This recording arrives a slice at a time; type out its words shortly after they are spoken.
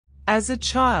As a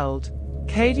child,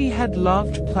 Katie had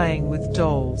loved playing with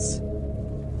dolls.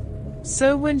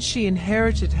 So when she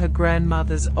inherited her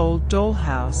grandmother's old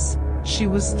dollhouse, she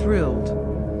was thrilled.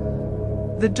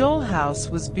 The dollhouse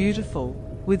was beautiful,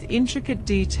 with intricate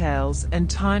details and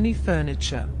tiny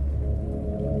furniture.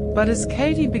 But as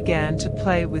Katie began to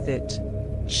play with it,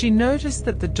 she noticed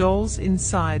that the dolls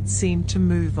inside seemed to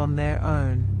move on their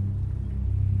own.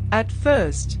 At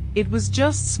first, it was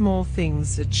just small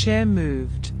things: a chair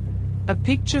moved, a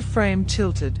picture frame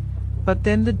tilted, but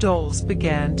then the dolls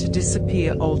began to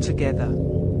disappear altogether.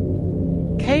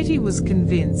 Katie was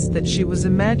convinced that she was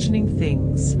imagining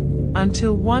things,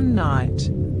 until one night,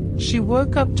 she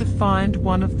woke up to find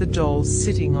one of the dolls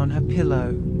sitting on her pillow.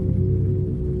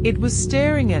 It was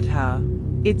staring at her,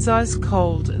 its eyes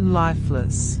cold and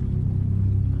lifeless.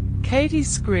 Katie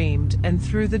screamed and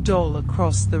threw the doll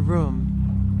across the room.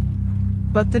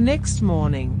 But the next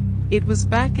morning, it was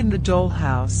back in the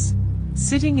dollhouse,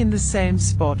 sitting in the same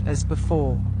spot as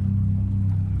before.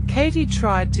 Katie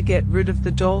tried to get rid of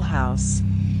the dollhouse,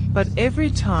 but every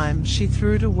time she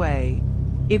threw it away,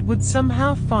 it would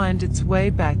somehow find its way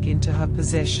back into her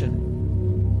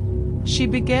possession. She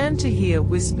began to hear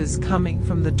whispers coming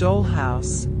from the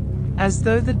dollhouse, as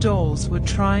though the dolls were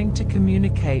trying to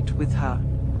communicate with her.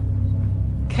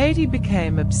 Katie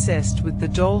became obsessed with the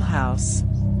dollhouse,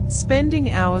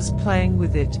 spending hours playing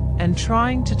with it and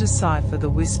trying to decipher the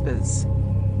whispers.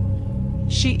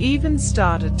 She even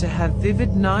started to have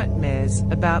vivid nightmares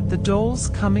about the dolls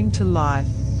coming to life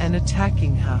and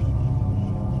attacking her.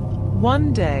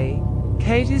 One day,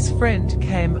 Katie's friend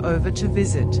came over to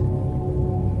visit.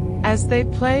 As they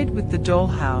played with the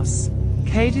dollhouse,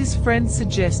 Katie's friend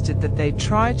suggested that they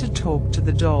try to talk to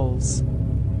the dolls.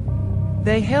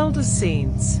 They held a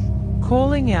seance,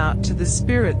 calling out to the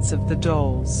spirits of the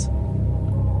dolls.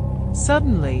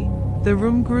 Suddenly, the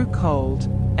room grew cold,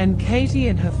 and Katie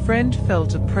and her friend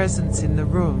felt a presence in the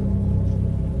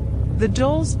room. The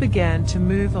dolls began to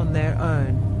move on their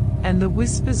own, and the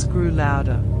whispers grew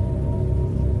louder.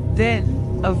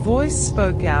 Then, a voice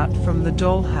spoke out from the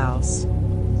dollhouse.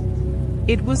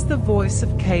 It was the voice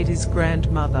of Katie's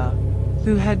grandmother,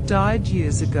 who had died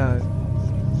years ago.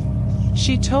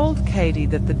 She told Katie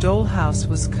that the dollhouse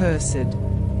was cursed,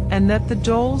 and that the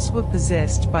dolls were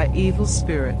possessed by evil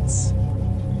spirits.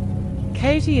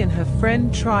 Katie and her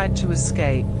friend tried to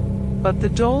escape, but the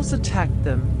dolls attacked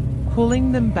them,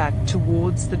 pulling them back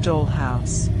towards the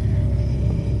dollhouse.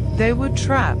 They were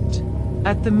trapped,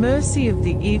 at the mercy of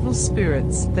the evil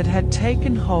spirits that had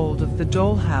taken hold of the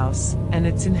dollhouse and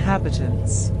its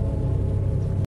inhabitants.